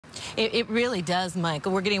It really does,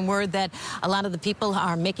 Michael. We're getting word that a lot of the people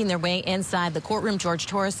are making their way inside the courtroom. Jorge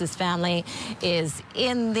Torres' family is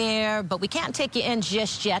in there, but we can't take you in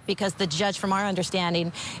just yet because the judge, from our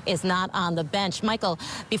understanding, is not on the bench. Michael,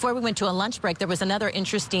 before we went to a lunch break, there was another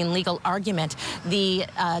interesting legal argument. The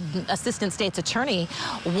assistant state's attorney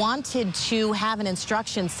wanted to have an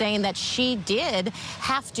instruction saying that she did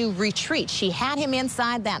have to retreat. She had him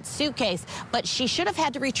inside that suitcase, but she should have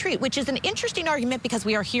had to retreat, which is an interesting argument because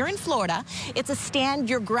we are here in Florida. It's a stand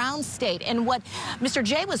your ground state. And what Mr.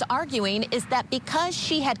 J was arguing is that because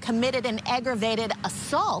she had committed an aggravated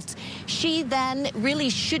assault, she then really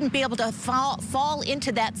shouldn't be able to fall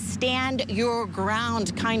into that stand your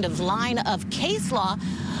ground kind of line of case law.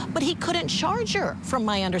 But he couldn't charge her, from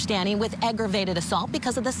my understanding, with aggravated assault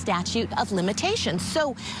because of the statute of limitations.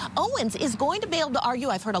 So Owens is going to be able to argue.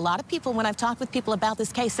 I've heard a lot of people, when I've talked with people about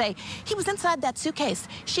this case, say he was inside that suitcase.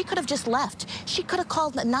 She could have just left. She could have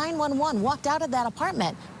called 911, walked out of that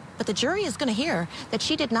apartment. But the jury is going to hear that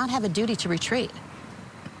she did not have a duty to retreat.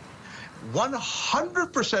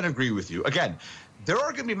 100% agree with you. Again, there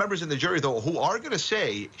are going to be members in the jury, though, who are going to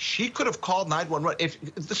say she could have called 911.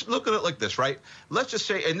 If look at it like this, right? Let's just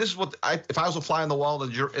say, and this is what if I was a fly on the wall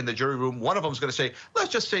in the jury room, one of them is going to say, let's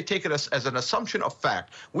just say, take it as an assumption of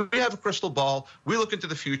fact. We have a crystal ball. We look into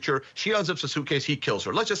the future. She unzips a suitcase. He kills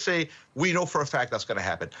her. Let's just say we know for a fact that's going to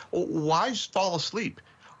happen. Why just fall asleep?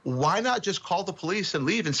 Why not just call the police and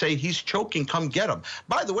leave and say he's choking, come get him?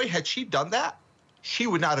 By the way, had she done that, she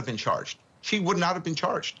would not have been charged. She would not have been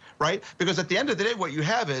charged, right? Because at the end of the day, what you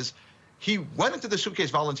have is he went into the suitcase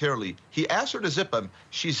voluntarily. He asked her to zip him.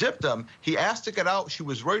 She zipped him. He asked to get out. She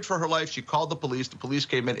was worried for her life. She called the police. The police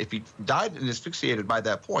came in. If he died and asphyxiated by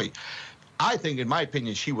that point, I think, in my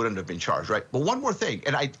opinion, she wouldn't have been charged, right? But one more thing,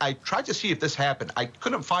 and I tried to see if this happened. I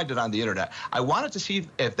couldn't find it on the internet. I wanted to see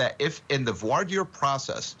if in the voir dire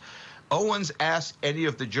process, Owens asked any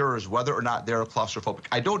of the jurors whether or not they're claustrophobic.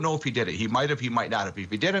 I don't know if he did it. He might have, he might not have.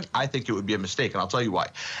 If he didn't, I think it would be a mistake, and I'll tell you why.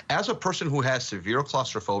 As a person who has severe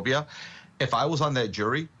claustrophobia, if I was on that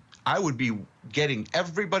jury, I would be getting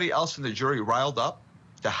everybody else in the jury riled up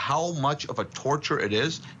to how much of a torture it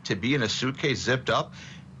is to be in a suitcase zipped up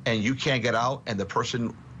and you can't get out, and the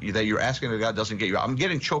person that you're asking to get out doesn't get you out. I'm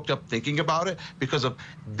getting choked up thinking about it because of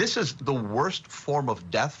this is the worst form of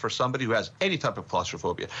death for somebody who has any type of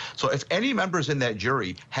claustrophobia. So if any members in that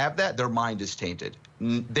jury have that, their mind is tainted.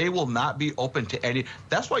 They will not be open to any.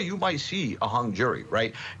 That's why you might see a hung jury,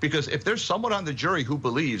 right? Because if there's someone on the jury who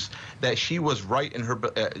believes that she was right in her,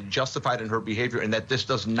 justified in her behavior, and that this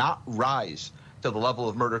does not rise to the level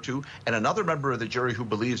of murder too, and another member of the jury who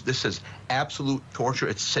believes this is absolute torture,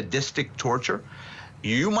 it's sadistic torture,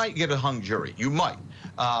 you might get a hung jury. You might.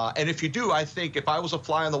 And if you do, I think if I was a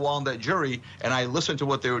fly on the wall in that jury and I listened to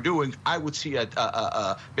what they were doing, I would see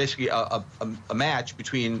basically a match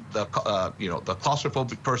between the the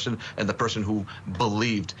claustrophobic person and the person who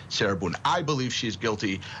believed Sarah Boone. I believe she's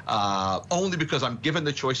guilty only because I'm given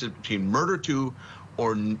the choices between murder two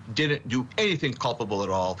or didn't do anything culpable at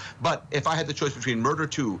all. But if I had the choice between murder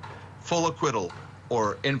two, full acquittal,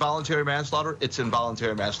 or involuntary manslaughter, it's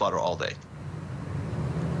involuntary manslaughter all day.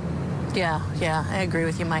 Yeah, I agree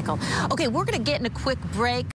with you, Michael. Okay, we're going to get in a quick break.